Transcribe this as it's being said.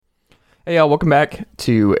Hey, y'all, welcome back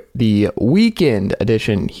to the weekend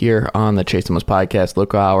edition here on the Chase Thomas Podcast,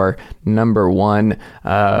 Local Hour number 1,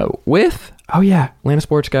 with, Atlanta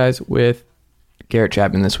Sports Guys with Garrett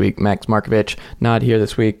Chapman this week. Max Markovich not here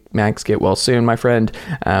this week. Max, get well soon, my friend.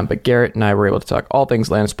 But Garrett and I were able to talk all things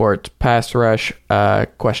Atlanta sports, pass rush,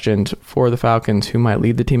 questions for the Falcons, who might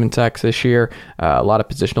lead the team in sacks this year. A lot of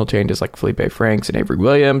positional changes like Felipe Franks and Avery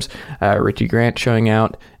Williams, Richie Grant showing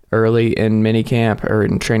out early in minicamp, or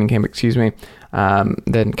in training camp,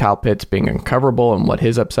 then Kyle Pitts being uncoverable and what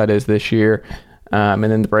his upside is this year. And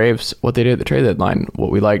then the Braves, what they did at the trade deadline,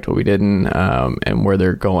 what we liked, what we didn't, and where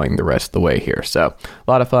they're going the rest of the way here. So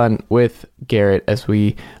a lot of fun with Garrett as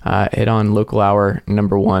we hit on Local Hour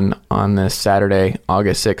number 1 on this Saturday,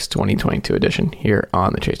 August 6th, 2022 edition here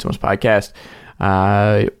on the Chase Thomas Podcast.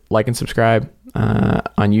 Like and subscribe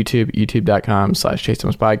on YouTube, youtube.com/Chase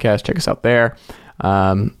Thomas Podcast. Check us out there.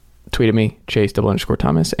 Tweet at me,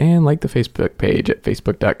 Chase_Thomas, and like the Facebook page at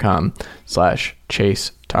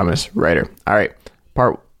facebook.com/Chase Thomas Writer. All right,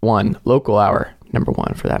 part 1, Local Hour number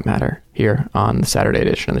 1 for that matter, here on the Saturday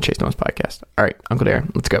edition of the Chase Thomas Podcast. All right, Uncle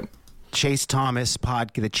Darren, let's go. Chase Thomas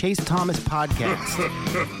the Chase Thomas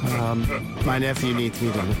Podcast. My nephew needs me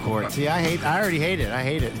to record. See, I already hate it. I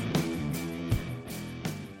hate it.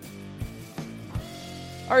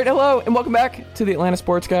 All right, hello, and welcome back to the Atlanta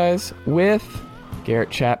Sports Guys with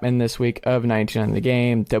Garrett Chapman this week of 99 The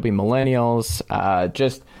Game, Dopey Millennials,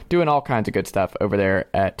 just doing all kinds of good stuff over there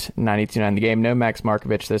at 929 The Game. No Max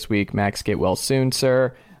Markovich this week. Max, get well soon,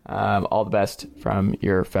 sir. All the best from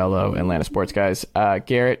your fellow Atlanta Sports Guys.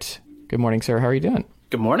 Garrett, good morning, sir. How are you doing?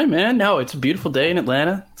 Good morning, man. No, it's a beautiful day in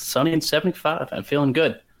Atlanta. Sunny and 75. I'm feeling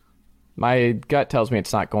good. My gut tells me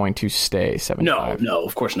it's not going to stay 75. No,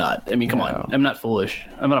 of course not. I mean, come on. I'm not foolish.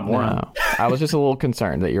 I'm not a moron. No. I was just a little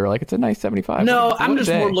concerned that you were like, it's a nice 75. No, I'm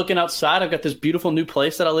just more looking outside. I've got this beautiful new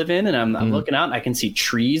place that I live in, and I'm looking out, and I can see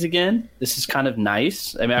trees again. This is kind of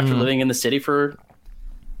nice. I mean, after living in the city for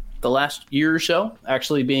the last year or so,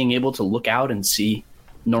 actually being able to look out and see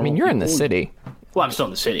normal I mean, you're people. in the city. Well, I'm still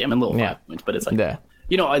in the city. I'm in Little 5 Points, but it's like, yeah.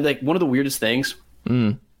 I like one of the weirdest things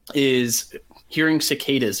is hearing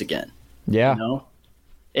cicadas again. Yeah.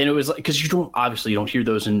 And it was like, because you don't hear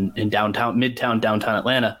those in midtown, downtown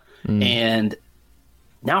Atlanta. And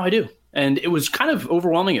now I do. And it was kind of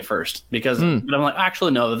overwhelming at first because but I'm like,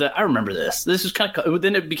 actually, no, I remember this. This is kind of,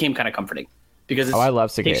 then it became kind of comforting because I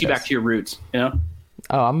love cicadas. Takes you back to your roots, Oh,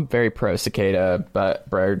 I'm very pro cicada, but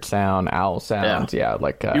bird sound, owl sounds. Yeah.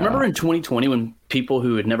 You remember in 2020 when people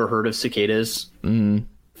who had never heard of cicadas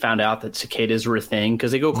found out that cicadas were a thing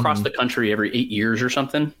because they go across the country every 8 years or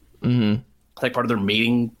something. Like part of their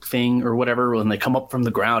mating thing or whatever, when they come up from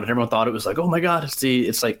the ground, and everyone thought it was like, oh my god,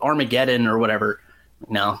 it's like Armageddon or whatever.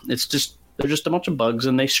 No, they're just a bunch of bugs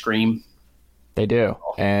and they scream. They do,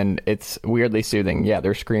 and it's weirdly soothing. Yeah,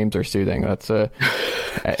 their screams are soothing. That's it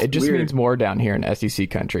just weird. Means more down here in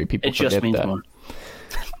SEC country. People it forget just means that. More.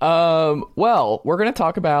 Well, we're going to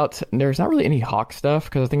talk about, there's not really any Hawk stuff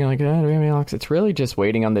because I was thinking like, do we have any Hawks? It's really just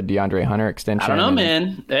waiting on the DeAndre Hunter extension. I don't know,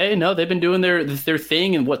 man. Hey, no, they've been doing their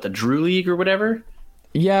thing in the Drew League or whatever.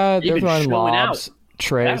 Yeah, they're throwing lobs.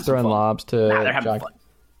 Trey's throwing lobs to they're having fun.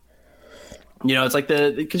 It's like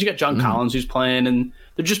because you got John Collins who's playing, and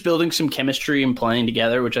they're just building some chemistry and playing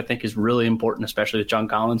together, which I think is really important, especially with John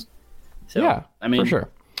Collins. So, yeah, I mean, for sure.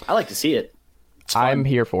 I like to see it. I'm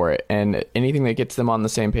here for it, and anything that gets them on the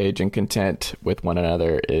same page and content with one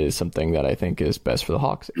another is something that I think is best for the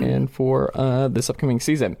Hawks and for this upcoming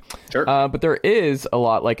season. Sure. But there is a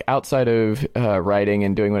lot, like outside of writing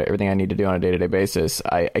and doing everything I need to do on a day-to-day basis,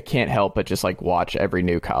 I can't help but just like watch every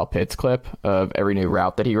new Kyle Pitts clip of every new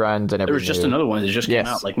route that he runs. And there was just another one that just came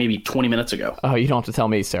out like maybe 20 minutes ago. Oh, you don't have to tell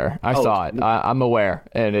me, sir. I saw it. I'm aware,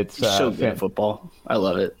 and it's so good at football. I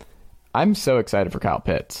love it. I'm so excited for Kyle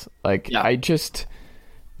Pitts. The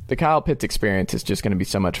Kyle Pitts experience is just going to be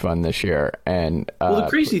so much fun this year. And the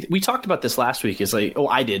crazy, we talked about this last week, is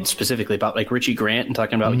I did specifically about like Richie Grant and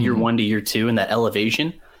talking about year 1 to year 2 and that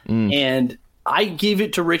elevation. And I gave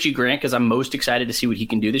it to Richie Grant because I'm most excited to see what he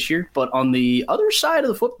can do this year. But on the other side of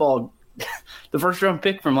the football, the first round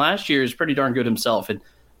pick from last year is pretty darn good himself. And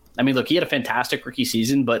I mean, look, he had a fantastic rookie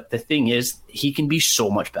season, but the thing is, he can be so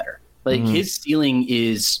much better. His ceiling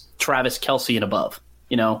is Travis Kelce and above,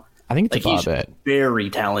 I think it's he's it. Very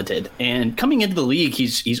talented, and coming into the league,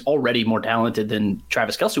 he's already more talented than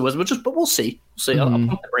Travis Kelce was. But we'll see. I'll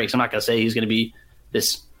pump the brakes. I'm not going to say he's going to be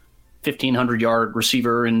this 1,500-yard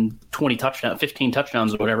receiver and 15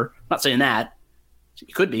 touchdowns or whatever. I'm not saying that.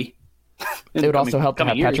 He could be. It would also help to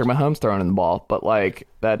have Patrick Mahomes throwing in the ball, but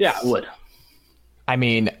that's it would. I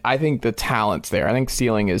mean, I think the talent's there. I think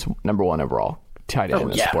ceiling is number 1 overall. tight end in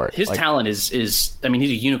the sport. His talent is. I mean,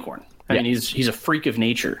 he's a unicorn. I mean, he's a freak of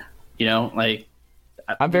nature. You know, like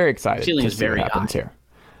I'm very excited to see what happens here.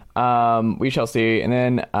 We shall see. And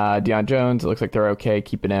then Deion Jones, it looks like they're okay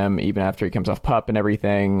keeping him even after he comes off PUP and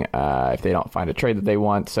everything, if they don't find a trade that they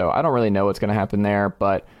want. So I don't really know what's going to happen there,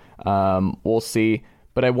 but we'll see.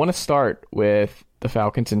 But I want to start with the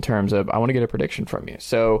Falcons in terms of I want to get a prediction from you.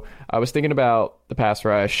 So I was thinking about the pass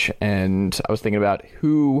rush, and I was thinking about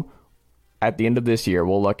who at the end of this year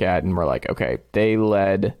we'll look at and we're like, okay, they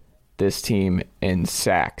led this team in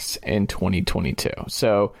sacks in 2022.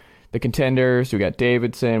 So the contenders, we got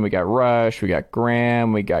Davidson, we got Rush, we got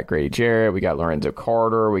Graham, we got Grady Jarrett, we got Lorenzo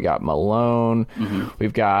Carter, we got Malone,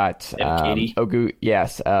 we've got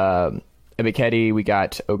Ebiketie, we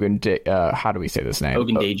got how do we say this name?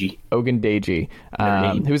 Ogundeji,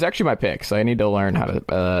 who's actually my pick, so I need to learn how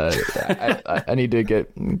to I need to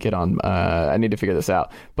get on I need to figure this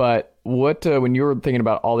out. But what when you were thinking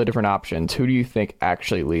about all the different options, who do you think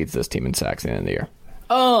actually leads this team in sacks at the end of the year?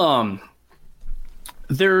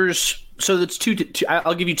 That's two.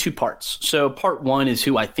 I'll give you two parts. So part one is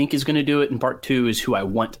who I think is going to do it, and part two is who I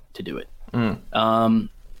want to do it.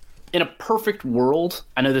 In a perfect world,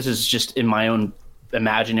 I know this is just in my own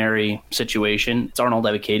imaginary situation, it's Arnold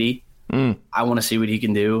Ebiketie. I want to see what he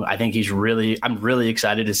can do. I think I'm really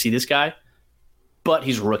excited to see this guy, but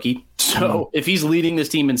he's a rookie. So if he's leading this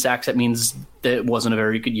team in sacks, that means that it wasn't a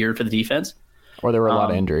very good year for the defense. Or there were a lot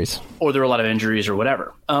of injuries. Or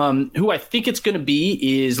whatever. Who I think it's going to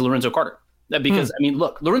be is Lorenzo Carter. Because, I mean,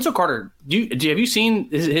 look, Lorenzo Carter, have you seen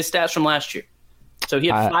his stats from last year? So he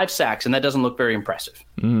had 5 sacks, and that doesn't look very impressive.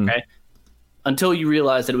 Okay, until you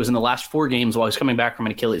realize that it was in the last 4 games while he's coming back from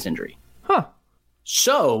an Achilles injury.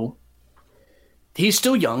 So he's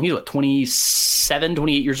still young. He's 27,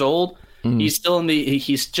 28 years old. He's still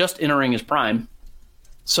he's just entering his prime.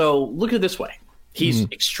 So look at it this way. He's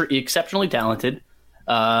exceptionally talented.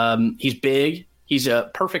 He's big. He's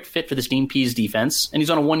a perfect fit for this Dean Pease defense, and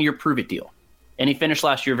he's on a 1-year prove-it deal. And he finished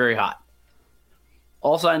last year very hot.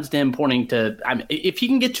 All signs to him pointing to if he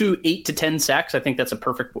can get to 8 to 10 sacks, I think that's a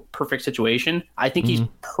perfect situation. I think he's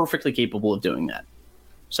perfectly capable of doing that.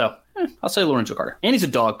 So I'll say Lorenzo Carter. And he's a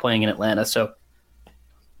dog playing in Atlanta, so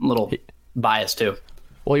I'm a little biased too.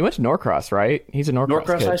 Well, he went to Norcross, right? He's a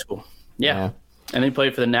Norcross kid. High School. Yeah. And he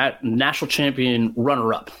played for the national champion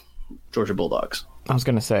runner-up Georgia Bulldogs. I was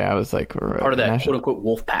going to say, I was like... Part of that quote-unquote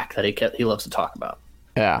wolf pack that he loves to talk about.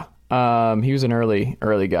 Yeah. He was an early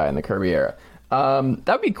guy in the Kirby era.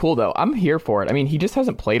 That'd be cool though. I'm here for it. I mean, he just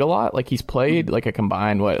hasn't played a lot. Like he's played like a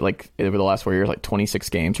combined over the last 4 years, like 26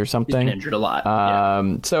 games or something. He's been injured a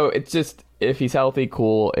lot. So it's just if he's healthy,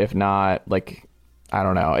 cool. If not, like I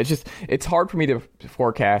don't know. It's hard for me to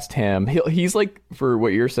forecast him. He's like for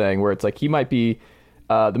what you're saying, where it's like he might be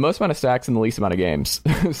the most amount of sacks in the least amount of games.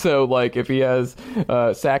 So like if he has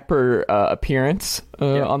sack per appearance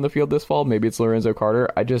on the field this fall, maybe it's Lorenzo Carter.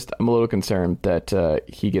 I'm a little concerned that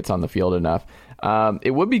he gets on the field enough.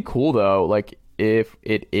 It would be cool though, like if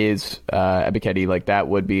it is Ebiketie, like that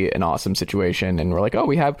would be an awesome situation. And we're like, oh,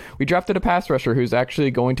 we drafted a pass rusher who's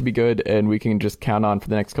actually going to be good, and we can just count on for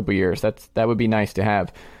the next couple of years. That would be nice to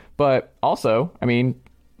have. But also, I mean,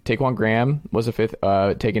 Taquan Graham was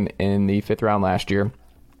taken in the 5th round last year.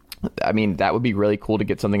 I mean, that would be really cool to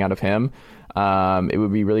get something out of him. It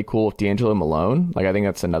would be really cool if D'Angelo Malone, like I think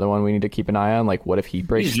that's another one we need to keep an eye on. Like, what if he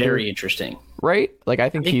breaks? He's very interesting, right? Like, I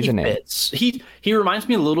think he's a name. He reminds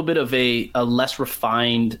me a little bit of a less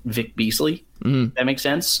refined Vic Beasley. That makes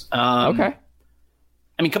sense. Okay.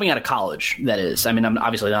 I mean, coming out of college, that is. I mean, I'm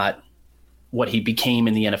obviously not what he became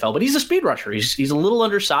in the NFL, but he's a speed rusher. He's a little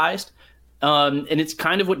undersized. And it's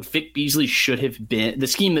kind of what Vic Beasley should have been. The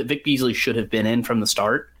scheme that Vic Beasley should have been in from the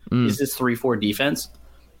start is this 3-4 defense,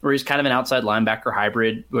 where he's kind of an outside linebacker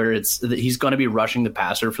hybrid, where he's going to be rushing the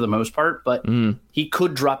passer for the most part, but he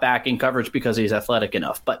could drop back in coverage because he's athletic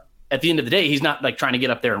enough. But at the end of the day, he's not like trying to get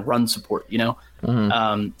up there and run support, you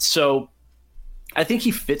know? So I think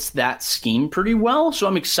he fits that scheme pretty well. So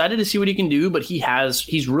I'm excited to see what he can do, but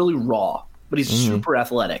he's really raw, but he's super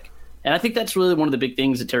athletic. And I think that's really one of the big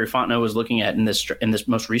things that Terry Fontenot was looking at in this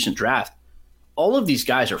most recent draft. All of these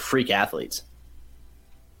guys are freak athletes.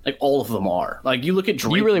 Like, all of them are. Like, you look at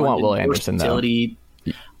Drake. You really want Will Anderson, though.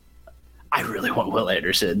 I really want Will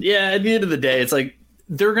Anderson. Yeah, at the end of the day, it's like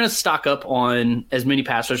they're going to stock up on as many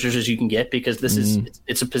pass rushers as you can get, because this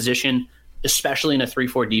it's a position, especially in a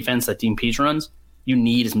 3-4 defense that Dean Pease runs, you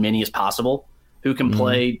need as many as possible who can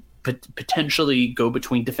play, potentially go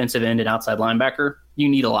between defensive end and outside linebacker. You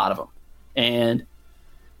need a lot of them. And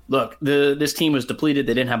look, this team was depleted.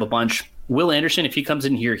 They didn't have a bunch. Will Anderson, if he comes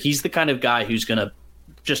in here, he's the kind of guy who's going to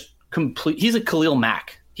just He's a Khalil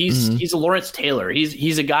Mack. He's a Lawrence Taylor.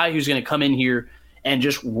 He's a guy who's going to come in here and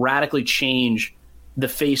just radically change the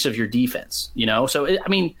face of your defense. So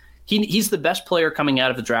he's the best player coming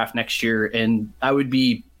out of the draft next year, and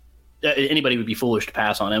anybody would be foolish to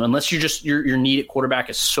pass on him unless your need at quarterback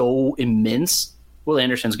is so immense. Will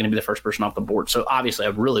Anderson's going to be the first person off the board, so obviously I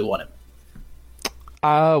really want him.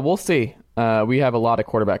 We'll see. We have a lot of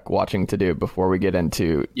quarterback watching to do before we get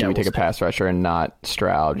into we take a pass rusher and not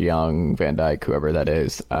Stroud, Young, Van Dyke, whoever that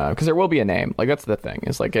is, because there will be a name. Like, that's the thing.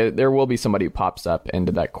 It's like there will be somebody who pops up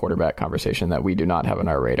into that quarterback conversation that we do not have on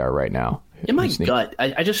our radar right now. In my gut,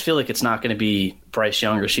 I just feel like it's not going to be Bryce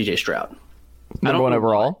Young or CJ Stroud. Number one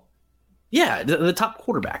overall? Why. Yeah, the top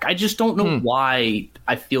quarterback. I just don't know why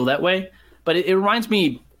I feel that way, but it reminds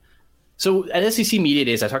me. So at SEC Media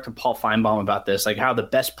Days, I talked to Paul Feinbaum about this, like how the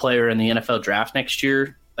best player in the NFL draft next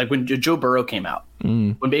year, like when Joe Burrow came out,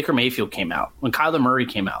 when Baker Mayfield came out, when Kyler Murray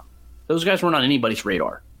came out, those guys weren't on anybody's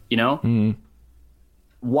radar,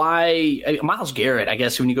 Why? Myles Garrett, I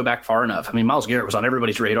guess, when you go back far enough, Myles Garrett was on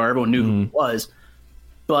everybody's radar. Everyone knew who he was.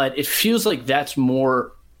 But it feels like that's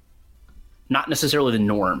more not necessarily the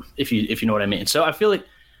norm, if you know what I mean. So I feel like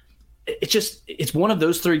it's one of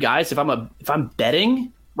those three guys. If I'm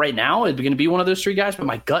betting right now, it's going to be one of those three guys, but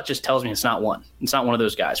my gut just tells me it's not one. It's not one of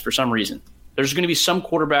those guys for some reason. There's going to be some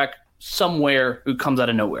quarterback somewhere who comes out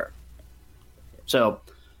of nowhere. So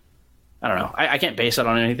I don't know. I can't base that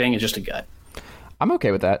on anything. It's just a gut. I'm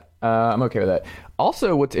okay with that.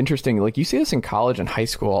 Also, what's interesting, like you see this in college and high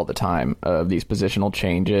school all the time, of these positional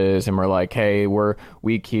changes, and we're like, hey, we're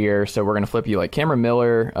weak here, so we're going to flip you. Like Cameron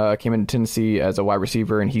Miller came into Tennessee as a wide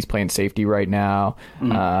receiver, and he's playing safety right now.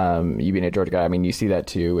 You being a Georgia guy, you see that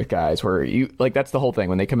too with guys where that's the whole thing.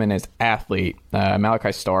 When they come in as athlete,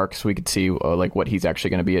 Malachi Starks, we could see what he's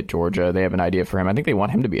actually going to be at Georgia. They have an idea for him. I think they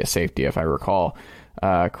want him to be a safety, if I recall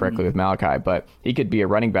correctly with Malachi, but he could be a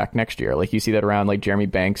running back next year. Like you see that around like Jeremy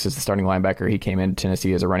Banks as the starting linebacker. He came into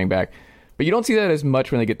Tennessee as a running back, but you don't see that as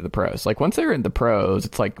much when they get to the pros. Like once they're in the pros,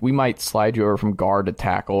 it's like we might slide you over from guard to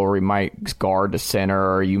tackle, or we might guard to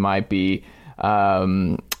center, or you might be, a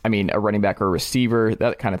running back or a receiver,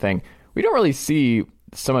 that kind of thing. We don't really see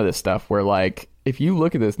some of this stuff where, like, if you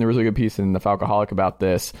look at this, and there was a good piece in the Falcoholic about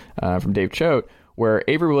this from Dave Choate, where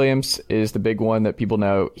Avery Williams is the big one that people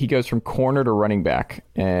know. He goes from corner to running back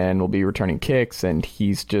and will be returning kicks, and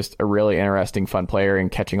he's just a really interesting, fun player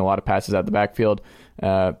and catching a lot of passes out of the backfield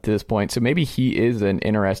to this point. So maybe he is an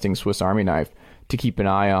interesting Swiss Army knife to keep an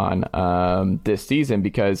eye on this season,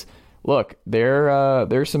 because, look,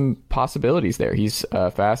 there's some possibilities there. He's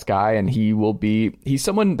a fast guy, and he's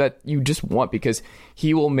someone that you just want because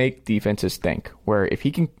he will make defenses think, where if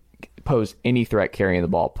he can pose any threat carrying the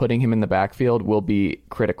ball, putting him in the backfield will be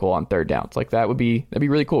critical on third downs. Like that'd be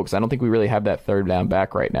really cool, because I don't think we really have that third down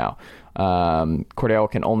back right now. Cordell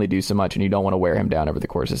can only do so much, and you don't want to wear him down over the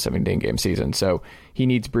course of a 17-game season. So he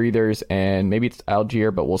needs breathers, and maybe it's Algier,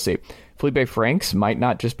 but we'll see. Felipe Franks might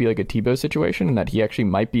not just be like a Tebow situation, and that he actually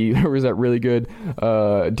might be. There was that really good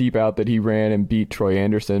deep out that he ran and beat Troy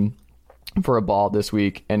Anderson for a ball this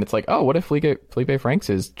week, and it's like, oh, what if Felipe Franks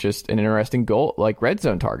is just an interesting goal, like red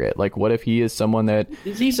zone target? Like, what if he is someone that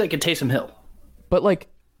he's like a Taysom Hill, but like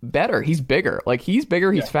better? He's bigger. Like he's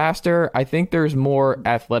bigger. He's faster. I think there's more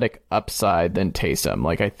athletic upside than Taysom.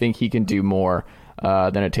 Like I think he can do more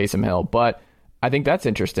than a Taysom Hill, but I think that's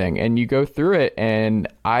interesting. And you go through it, and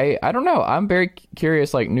I don't know. I'm very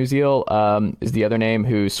curious. Like Nuziel is the other name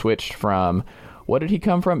who switched from. What did he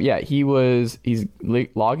come from? Yeah, he's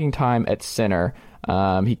logging time at center.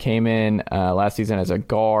 He came in last season as a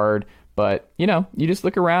guard, but you just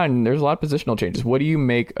look around and there's a lot of positional changes. What do you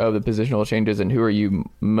make of the positional changes, and who are you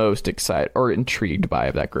most excited or intrigued by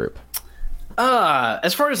of that group?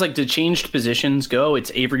 As far as like the changed positions go,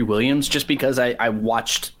 it's Avery Williams, just because I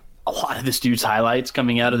watched a lot of this dude's highlights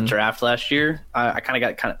coming out of the draft last year. I kind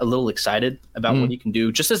of got a little excited about what he can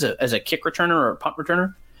do just as a kick returner or a punt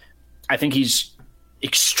returner. I think he's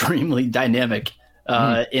extremely dynamic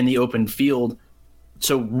in the open field.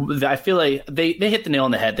 So I feel like they hit the nail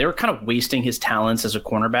on the head. They were kind of wasting his talents as a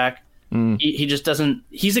cornerback. He just doesn't.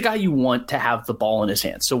 He's a guy you want to have the ball in his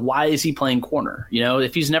hands. So why is he playing corner?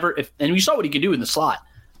 If he's never. And we saw what he could do in the slot.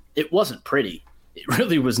 It wasn't pretty. It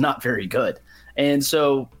really was not very good. And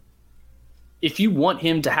so, if you want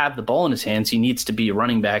him to have the ball in his hands, he needs to be a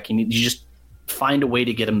running back. You just find a way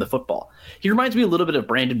to get him the football. He reminds me a little bit of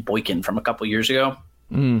Brandon Boykin from a couple years ago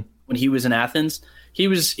when he was in Athens. He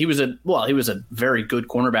was a very good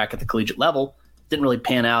cornerback at the collegiate level. Didn't really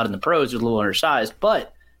pan out in the pros. He was a little undersized,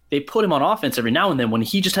 but they put him on offense every now and then. When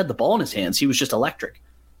he just had the ball in his hands, he was just electric.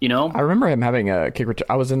 I remember him having a kick return.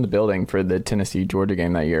 I was in the building for the Tennessee-Georgia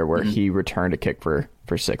game that year where he returned a kick for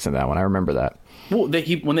 6 in that one. I remember that. Well,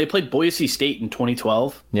 when they played Boise State in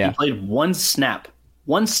 2012, he played one snap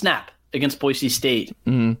against Boise State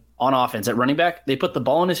on offense at running back. They put the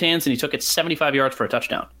ball in his hands, and he took it 75 yards for a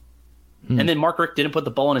touchdown. And then Mark Richt didn't put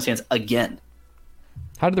the ball in his hands again.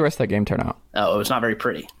 How did the rest of that game turn out? Oh, it was not very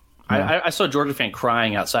pretty. Yeah. I saw a Georgia fan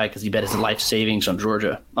crying outside because he bet his life savings on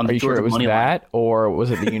Georgia. Are you Georgia sure it was that, or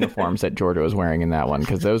was it the uniforms that Georgia was wearing in that one?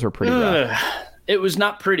 Because those were pretty rough. It was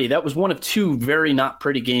not pretty. That was one of 2 very not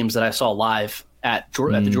pretty games that I saw live at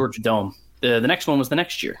the Georgia Dome. The next one was the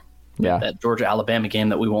next year. Yeah, that Georgia-Alabama game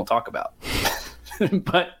that we won't talk about.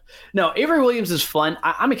 But no, Avery Williams is fun.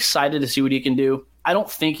 I'm excited to see what he can do. I don't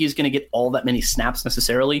think he's going to get all that many snaps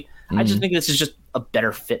necessarily. I just think this is just a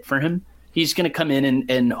better fit for him. He's going to come in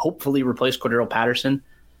and hopefully replace Cordero Patterson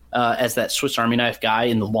as that Swiss Army knife guy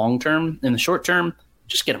in the long term. In the short term,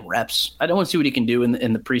 just get him reps. I don't want to see what he can do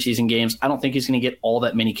in the preseason games. I don't think he's going to get all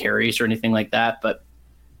that many carries or anything like that, but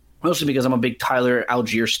mostly because I'm a big Tyler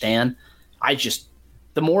Algier stan.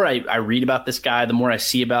 The more I read about this guy, the more I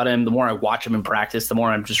see about him, the more I watch him in practice, the more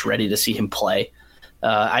I'm just ready to see him play.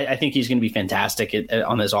 I think he's going to be fantastic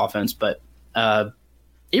on this offense, but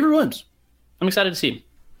Avery Williams, I'm excited to see him.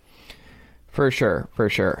 For sure.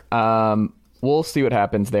 We'll see what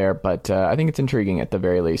happens there, but I think it's intriguing at the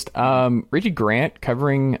very least. Richie Grant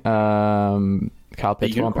covering Kyle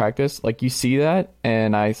Pitts in practice. Like, you see that,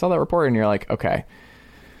 and I saw that report, and you're like, okay,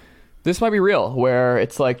 this might be real, where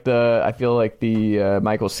it's like I feel like the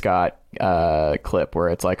Michael Scott clip where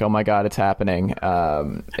it's like, oh my God, it's happening,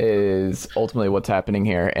 is ultimately what's happening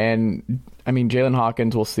here. And I mean, Jalen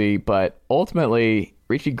Hawkins, we'll see, but ultimately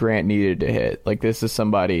Richie Grant needed to hit. Like, this is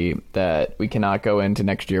somebody that we cannot go into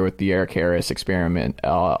next year with the Eric Harris experiment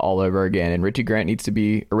all over again. And Richie Grant needs to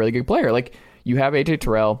be a really good player. Like, you have AJ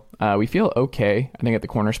Terrell. We feel okay, I think, at the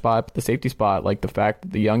corner spot, but the safety spot, like the fact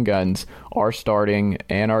that the young guns are starting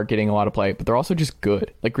and are getting a lot of play, but they're also just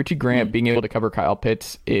good. Like, Richie Grant being able to cover Kyle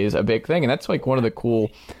Pitts is a big thing. And that's like one of the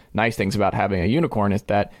cool, nice things about having a unicorn is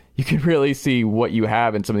that you can really see what you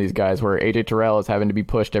have in some of these guys, where AJ Terrell is having to be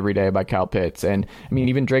pushed every day by Kyle Pitts. And I mean,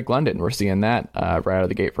 even Drake London, we're seeing that right out of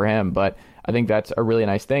the gate for him. But I think that's a really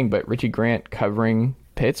nice thing. But Richie Grant covering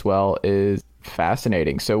Pitts well is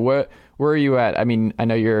fascinating. So where are you at? I mean, I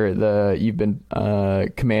know you've been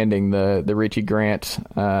commanding the Richie Grant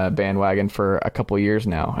bandwagon for a couple of years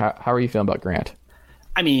now. How are you feeling about Grant?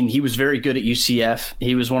 I mean, he was very good at UCF.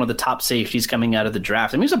 He was one of the top safeties coming out of the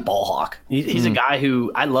draft. I mean, he's a ball hawk. He's a guy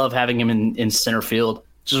who I love having him in center field,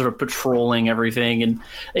 just sort of patrolling everything. And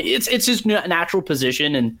it's his natural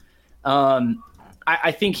position. And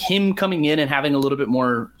I think him coming in and having a little bit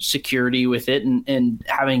more security with it and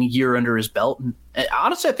having a year under his belt. And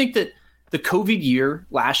honestly, I think that the COVID year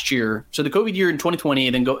last year, so the COVID year in 2020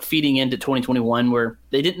 and then feeding into 2021 where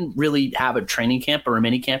they didn't really have a training camp or a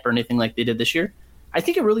mini camp or anything like they did this year, I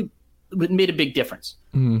think it really made a big difference,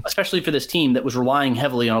 especially for this team that was relying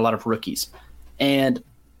heavily on a lot of rookies. And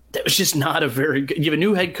that was just not a very good – you have a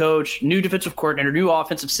new head coach, new defensive coordinator, new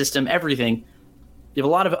offensive system, everything. You have a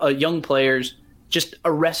lot of young players, just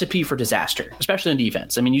a recipe for disaster, especially in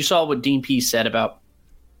defense. I mean, you saw what Dean Pease said about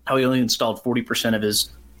how he only installed 40% of his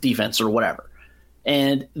defense or whatever.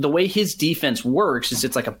 And the way his defense works is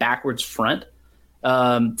it's like a backwards front.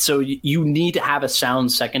 So you need to have a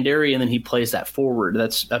sound secondary, and then he plays that forward.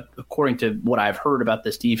 That's according to what I've heard about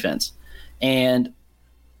this defense. And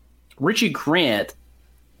Richie Grant,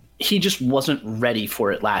 he just wasn't ready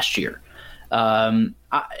for it last year. And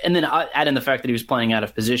then add in the fact that he was playing out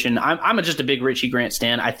of position. I'm just a big Richie Grant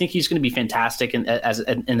stan. I think he's going to be fantastic in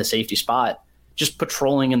the safety spot, just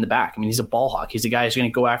patrolling in the back. I mean, he's a ball hawk. He's a guy who's going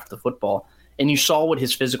to go after the football. And you saw what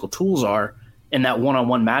his physical tools are in that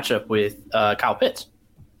one-on-one matchup with Kyle Pitts.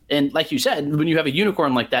 And like you said, when you have a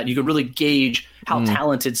unicorn like that, you can really gauge how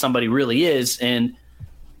talented somebody really is. And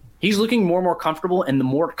he's looking more and more comfortable, and the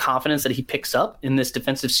more confidence that he picks up in this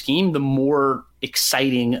defensive scheme, the more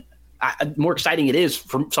exciting it is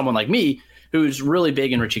for someone like me who's really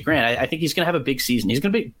big in Richie Grant. I think he's going to have a big season. He's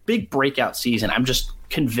going to be a big breakout season. I'm just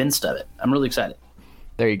convinced of it. I'm really excited.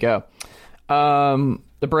 There you go.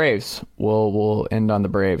 The Braves. We'll end on the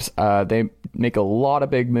Braves. They make a lot of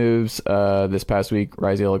big moves this past week.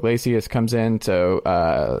 Raisel Iglesias comes in, so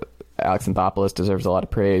Alex Anthopoulos deserves a lot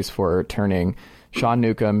of praise for turning Sean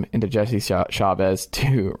Newcomb into Jesse Chavez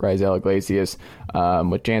to Raisel Iglesias.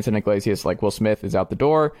 With Jansen Iglesias, like Will Smith, is out the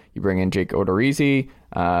door. You bring in Jake Odorizzi.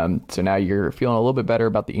 So now you're feeling a little bit better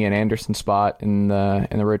about the Ian Anderson spot in the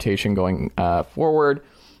rotation going forward.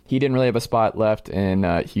 he didn't really have a spot left in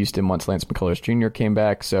Houston once Lance McCullers Jr. came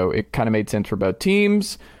back, so it kind of made sense for both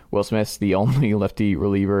teams. Will Smith's the only lefty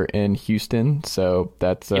reliever in Houston, so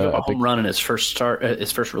that's a home run in his first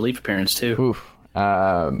relief appearance too. Oof.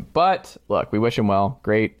 But look, we wish him well.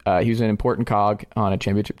 Great. He was an important cog on a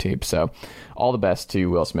championship team, so all the best to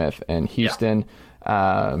Will Smith and Houston.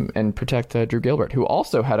 And protect Drew Gilbert, who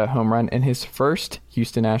also had a home run in his first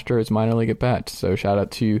Houston Astros minor league at bat. So shout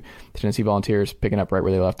out to the Tennessee Volunteers picking up right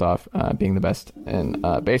where they left off, being the best in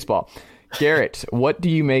baseball. Garrett, what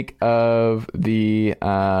do you make of the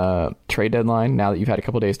trade deadline now that you've had a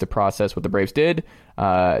couple days to process what the Braves did?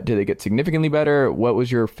 Did they get significantly better? What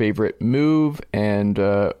was your favorite move, and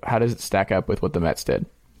how does it stack up with what the Mets did?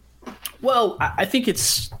 Well, I think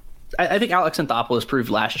Alex Anthopoulos proved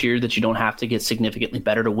last year that you don't have to get significantly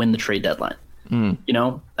better to win the trade deadline. You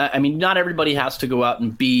know, I mean, not everybody has to go out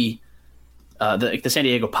and be the San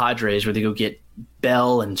Diego Padres where they go get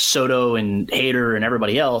Bell and Soto and Hader and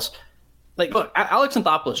everybody else. Like, look, Alex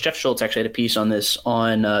Anthopoulos, Jeff Schultz actually had a piece on this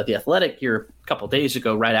on The Athletic here a couple of days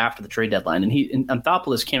ago, right after the trade deadline. And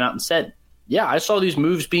Anthopoulos came out and said, yeah, I saw these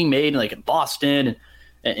moves being made like in Boston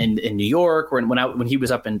and in New York, or when he was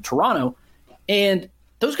up in Toronto. And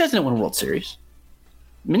those guys didn't win a World Series.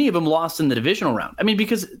 Many of them lost in the divisional round. I mean,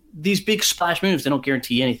 because these big splash moves, they don't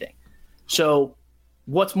guarantee anything. So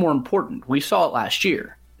what's more important? We saw it last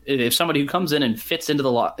year. If somebody who comes in and fits into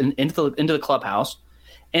the clubhouse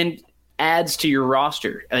and adds to your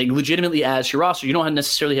roster, like legitimately adds to your roster, you don't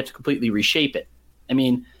necessarily have to completely reshape it. I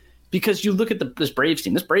mean, because you look at this Braves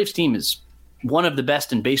team. This Braves team is one of the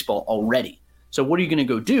best in baseball already. So what are you going to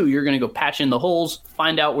go do? You're going to go patch in the holes,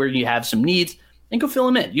 find out where you have some needs, and go fill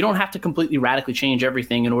them in. You don't have to completely radically change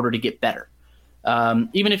everything in order to get better,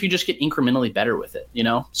 even if you just get incrementally better with it, you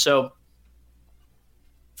know? So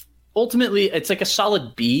ultimately, it's like a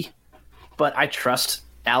solid B, but I trust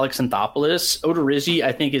Alex Anthopoulos. Odorizzi,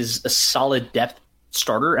 I think, is a solid depth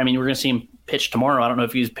starter. I mean, we're going to see him pitch tomorrow. I don't know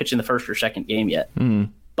if he's pitching the first or second game yet.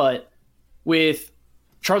 But with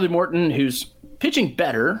Charlie Morton, who's pitching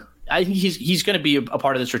better, I think he's going to be a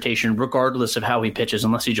part of this rotation regardless of how he pitches,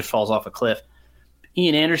 unless he just falls off a cliff.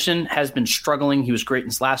 Ian Anderson has been struggling. He was great in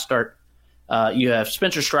his last start. You have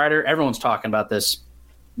Spencer Strider. Everyone's talking about this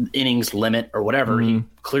innings limit or whatever. He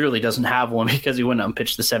clearly doesn't have one because he went out and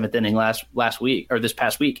pitched the seventh inning last week or this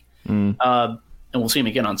past week. And we'll see him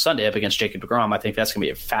again on Sunday up against Jacob deGrom. I think that's going to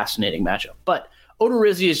be a fascinating matchup. But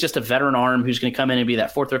Odorizzi is just a veteran arm who's going to come in and be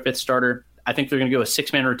that fourth or fifth starter. I think they're going to go a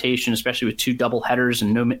six-man rotation, especially with two double headers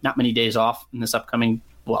and not many days off in this upcoming,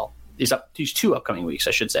 these two upcoming weeks,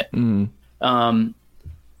 I should say.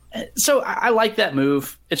 So I like that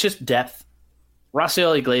move. It's just depth.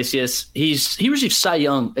 Rafael Iglesias, he received Cy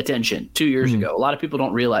Young attention 2 years ago. A lot of people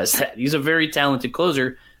don't realize that. He's a very talented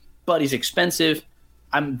closer, but he's expensive.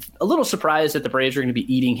 I'm a little surprised that the Braves are going to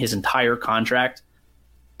be eating his entire contract,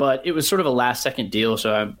 but it was sort of a last-second deal.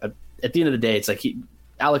 So at the end of the day, it's like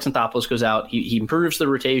Alex Anthopoulos goes out, he improves the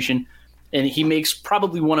rotation, and he makes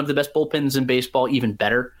probably one of the best bullpens in baseball even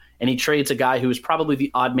better. And he trades a guy who is probably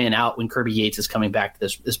the odd man out when Kirby Yates is coming back to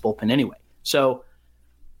this bullpen anyway. So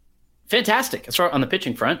fantastic. Let's start on the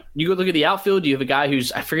pitching front. You go look at the outfield. You have a guy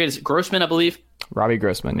who's, I forget, is it Grossman, I believe? Robbie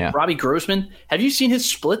Grossman, yeah. Robbie Grossman. Have you seen his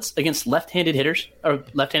splits against left-handed hitters or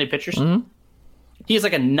left-handed pitchers? He has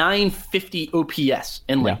like a 950 OPS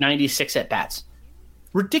and 96 at-bats.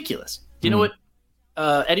 Ridiculous. Do you know what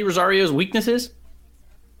Eddie Rosario's weakness is?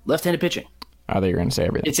 Left-handed pitching. I thought you were going to say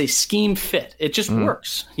everything. It's a scheme fit. It just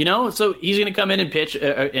works, you know? So he's going to come in and pitch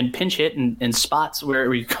and pinch hit in spots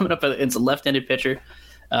where you're coming up against a left-handed pitcher.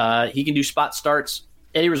 He can do spot starts.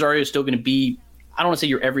 Eddie Rosario is still going to be, I don't want to say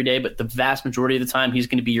your everyday, but the vast majority of the time he's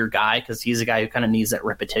going to be your guy because he's a guy who kind of needs that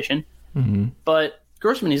repetition. But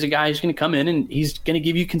Grossman, he's a guy who's going to come in and he's going to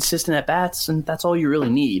give you consistent at-bats, and that's all you really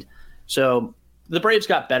need. So the Braves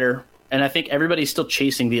got better, and I think everybody's still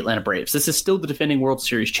chasing the Atlanta Braves. This is still the defending World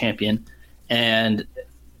Series champion. And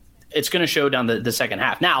it's going to show down the second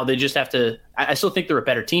half. Now, they just have to – I still think they're a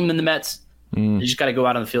better team than the Mets. They just got to go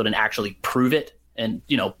out on the field and actually prove it and,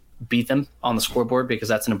 beat them on the scoreboard because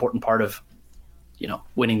that's an important part of,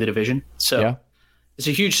 winning the division. So It's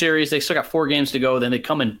a huge series. They still got 4 games to go. Then they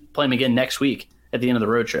come and play them again next week at the end of the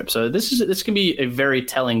road trip. So this can be a very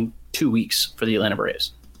telling 2 weeks for the Atlanta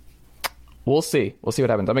Braves. We'll see. We'll see what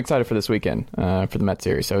happens. I'm excited for this weekend for the Mets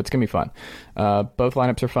series, so it's going to be fun. Both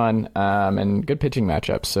lineups are fun and good pitching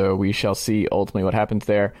matchups, so we shall see ultimately what happens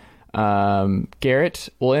there. Garrett,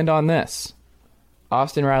 we'll end on this.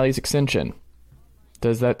 Austin Riley's extension.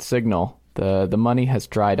 Does that signal the money has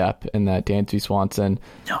dried up and that Dansby Swanson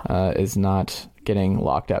is not getting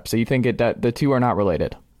locked up? So you think that the two are not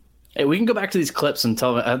related? Hey, we can go back to these clips and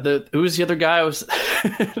tell me who was the other guy. I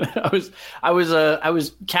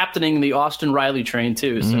was captaining the Austin Riley train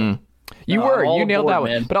too. So you nailed that one.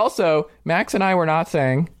 Man. But also, Max and I were not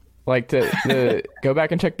saying to go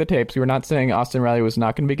back and check the tapes. We were not saying Austin Riley was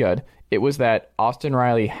not going to be good. It was that Austin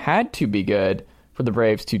Riley had to be good for the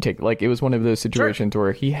Braves to take. Like, it was one of those situations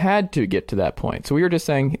where he had to get to that point. So we were just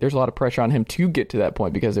saying there's a lot of pressure on him to get to that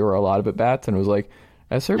point because there were a lot of at bats, and it was like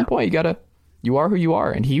at a certain point you are who you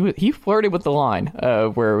are. And he flirted with the line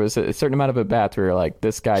where it was a certain amount of at bats where you're like,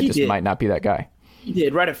 this guy might not be that guy. He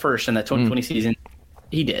did right at first in that 2020 season.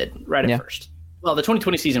 He did right at first. Well, the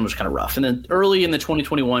 2020 season was kind of rough. And then early in the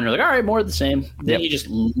 2021, you're like, all right, more of the same. Then he just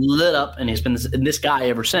lit up, and he's been this guy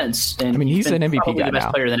ever since. And I mean, he's an MVP guy the best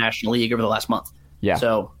now. player in the National League over the last month. Yeah.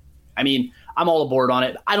 So, I mean, I'm all aboard on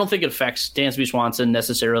it. I don't think it affects Dansby Swanson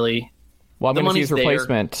necessarily. Well, I'm going to see his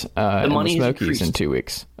replacement in the Smokies in 2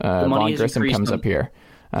 weeks. Vaughn Grissom comes up here.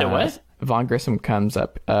 What? Vaughn Grissom comes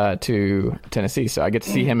up to Tennessee, so I get to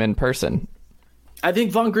see him in person. I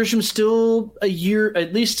think Vaughn Grisham's still at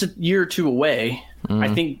least a year or two away.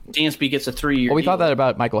 I think Dansby gets a 3-year. Well, we thought that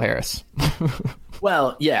about Michael Harris.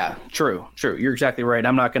 Well, yeah, true. You're exactly right.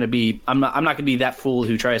 I'm not going to be that fool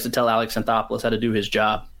who tries to tell Alex Anthopoulos how to do his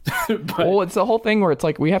job. Well, it's the whole thing where it's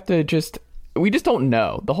like we just don't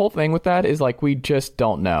know. The whole thing with that is like we just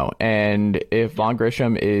don't know. And if Vaughn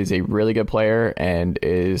Grisham is a really good player and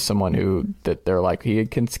is someone who that they're like he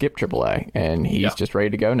can skip AAA and he's just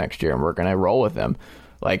ready to go next year and we're going to roll with him.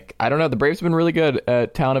 Like, I don't know. The Braves have been really good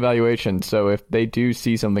at talent evaluation. So if they do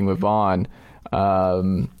see something with Vaughn,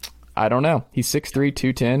 I don't know. He's 6'3",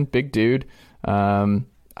 210, big dude.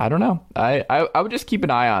 I don't know. I would just keep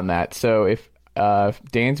an eye on that. So if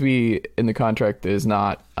Dansby in the contract is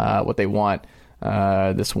not what they want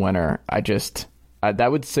this winter,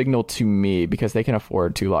 that would signal to me, because they can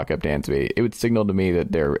afford to lock up Dansby, it would signal to me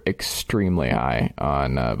that they're extremely high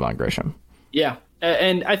on Vaughn Grisham. Yeah,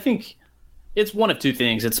 and I think it's one of two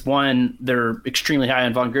things. It's one, they're extremely high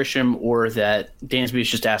on Vaughn Grisham, or that Dansby is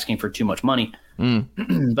just asking for too much money.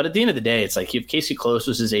 But at the end of the day, it's like if Casey Close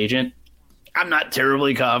was his agent, I'm not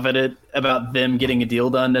terribly confident about them getting a deal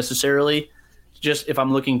done necessarily, just if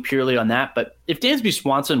I'm looking purely on that. But if Dansby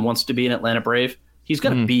Swanson wants to be an Atlanta Brave, he's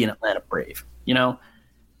going to be an Atlanta Brave. You know,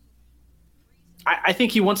 I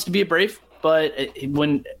think he wants to be a Brave. But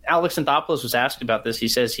when Alex Anthopoulos was asked about this, he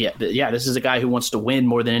says, this is a guy who wants to win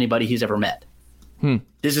more than anybody he's ever met.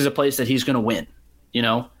 This is a place that he's going to win. You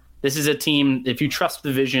know, this is a team. If you trust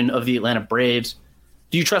the vision of the Atlanta Braves,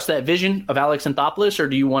 do you trust that vision of Alex Anthopoulos, or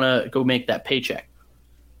do you want to go make that paycheck?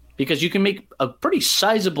 Because you can make a pretty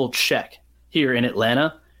sizable check here in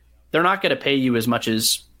Atlanta. They're not going to pay you as much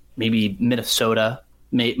as maybe Minnesota.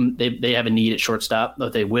 They have a need at shortstop,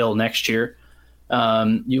 but they will next year.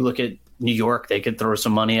 You look at New York, they could throw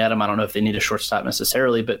some money at him. I don't know if they need a shortstop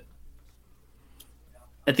necessarily, but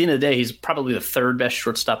at the end of the day, he's probably the third best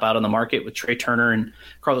shortstop out on the market, with Trey Turner and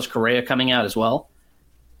Carlos Correa coming out as well.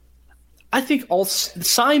 I think all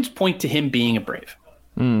signs point to him being a Brave.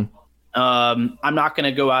 I'm not going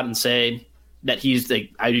to go out and say that he's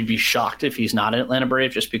I would be shocked if he's not an Atlanta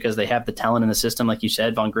Brave, just because they have the talent in the system, like you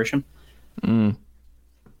said, Vaughn Grisham.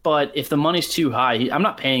 But if the money's too high, I'm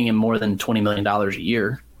not paying him more than $20 million a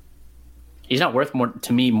year. He's not worth more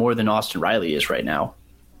to me more than Austin Riley is right now.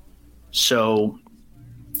 So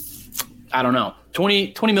I don't know.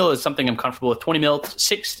 20 mil is something I'm comfortable with. 20 mil,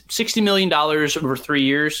 $60 million over 3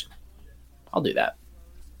 years. I'll do that.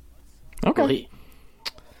 Okay.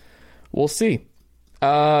 We'll see.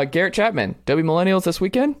 Garrett Chapman, W Millennials this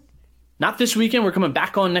weekend? Not this weekend. We're coming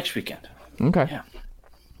back on next weekend. Okay. Yeah.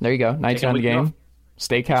 There you go. 19 game.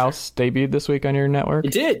 Steakhouse debuted this week on your network.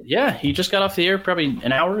 It did. Yeah. He just got off the air probably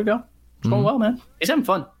an hour ago. It's going well, man. He's having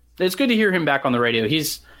fun. It's good to hear him back on the radio.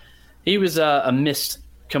 He was a missed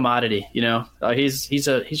commodity, you know. He's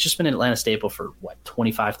just been an Atlanta staple for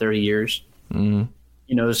 25, 30 years. He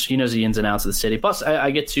knows the ins and outs of the city. Plus,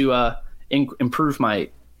 I get to improve my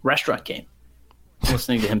restaurant game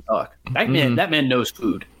listening to him talk. That man knows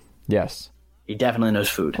food. Yes, he definitely knows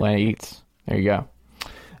food. Atlanta eats. There you go.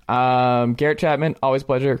 Garrett Chapman, always a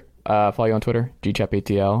pleasure. Follow you on Twitter,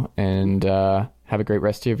 gchapatl, and have a great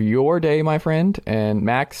rest of your day, my friend. And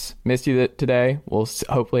Max, missed you today. We'll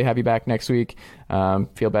hopefully have you back next week.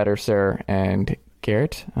 Feel better, sir. And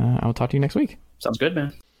Garrett, I'll talk to you next week. Sounds good,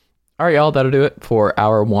 man. All right, y'all. That'll do it for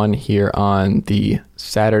hour one here on the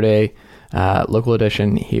Saturday local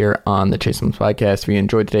edition here on the Chase Thomas Podcast. If you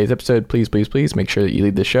enjoyed today's episode, please make sure that you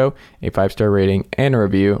leave the show a 5-star rating and a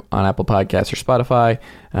review on Apple Podcasts or Spotify.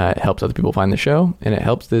 It helps other people find the show, and it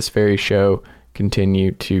helps this very show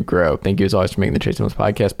continue to grow. Thank you as always for making the Chase Thomas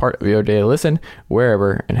podcast part of your daily listen,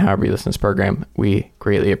 wherever and however you listen to this program. We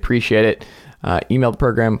greatly appreciate it. Email the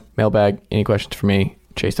program, mailbag, any questions for me,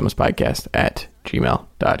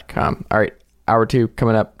 chasethomaspodcast@gmail.com. All right, hour 2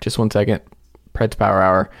 coming up. Just 1 second. Preds Power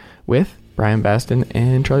Hour with Brian Baston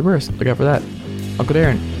and Charlie Burris. Look out for that. Uncle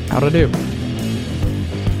Darren, how'd I do?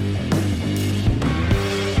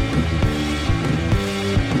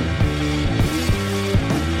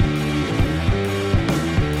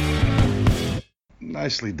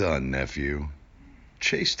 Nicely done, nephew.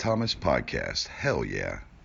 Chase Thomas Podcast. Hell yeah.